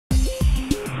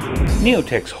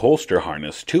Neotech's holster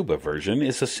harness tuba version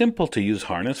is a simple-to-use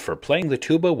harness for playing the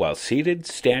tuba while seated,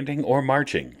 standing, or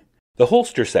marching. The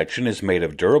holster section is made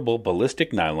of durable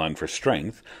ballistic nylon for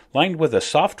strength, lined with a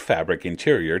soft fabric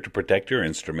interior to protect your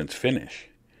instrument's finish.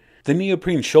 The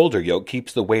neoprene shoulder yoke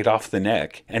keeps the weight off the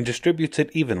neck and distributes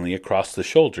it evenly across the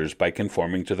shoulders by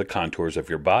conforming to the contours of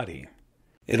your body.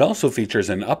 It also features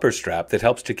an upper strap that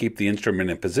helps to keep the instrument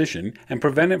in position and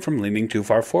prevent it from leaning too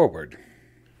far forward.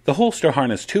 The holster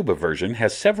harness tuba version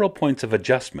has several points of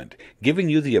adjustment, giving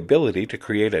you the ability to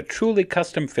create a truly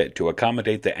custom fit to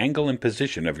accommodate the angle and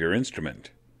position of your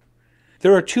instrument.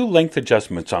 There are 2 length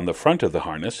adjustments on the front of the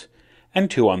harness and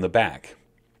 2 on the back.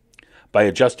 By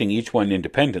adjusting each one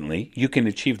independently, you can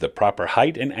achieve the proper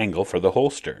height and angle for the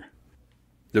holster.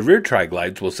 The rear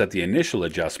tri-glides will set the initial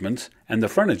adjustments, and the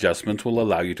front adjustments will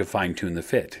allow you to fine-tune the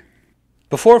fit.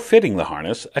 Before fitting the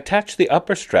harness, attach the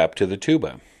upper strap to the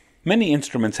tuba. Many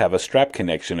instruments have a strap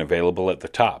connection available at the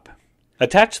top.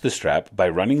 Attach the strap by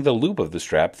running the loop of the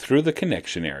strap through the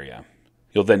connection area.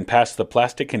 You'll then pass the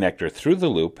plastic connector through the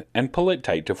loop and pull it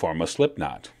tight to form a slip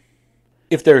knot.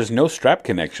 If there is no strap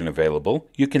connection available,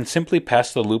 you can simply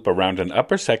pass the loop around an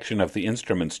upper section of the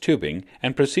instrument's tubing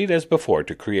and proceed as before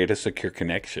to create a secure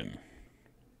connection.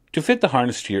 To fit the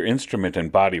harness to your instrument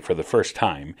and body for the first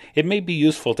time, it may be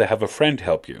useful to have a friend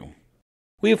help you.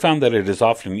 We have found that it is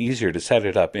often easier to set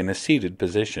it up in a seated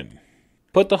position.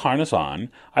 Put the harness on,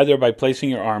 either by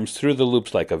placing your arms through the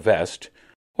loops like a vest,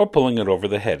 or pulling it over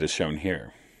the head as shown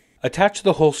here. Attach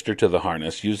the holster to the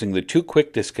harness using the 2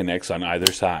 quick disconnects on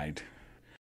either side.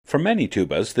 For many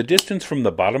tubas, the distance from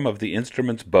the bottom of the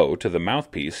instrument's bow to the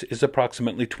mouthpiece is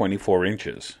approximately 24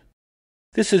 inches.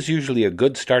 This is usually a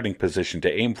good starting position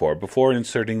to aim for before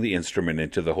inserting the instrument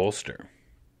into the holster.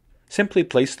 Simply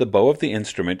place the bow of the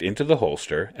instrument into the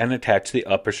holster and attach the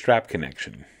upper strap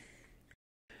connection.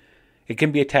 It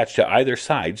can be attached to either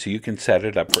side so you can set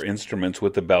it up for instruments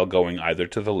with the bell going either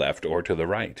to the left or to the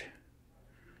right.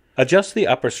 Adjust the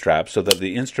upper strap so that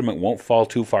the instrument won't fall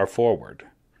too far forward.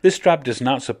 This strap does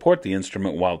not support the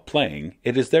instrument while playing,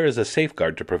 it is there as a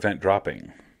safeguard to prevent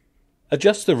dropping.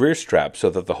 Adjust the rear strap so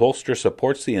that the holster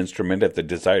supports the instrument at the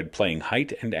desired playing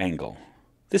height and angle.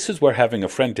 This is where having a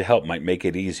friend to help might make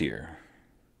it easier.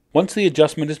 Once the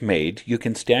adjustment is made, you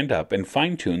can stand up and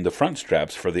fine-tune the front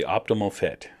straps for the optimal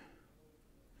fit.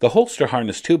 The holster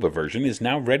harness tuba version is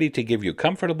now ready to give you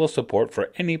comfortable support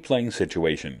for any playing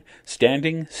situation,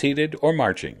 standing, seated, or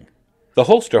marching. The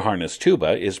holster harness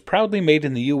tuba is proudly made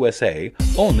in the USA,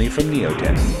 only from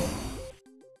Neotech.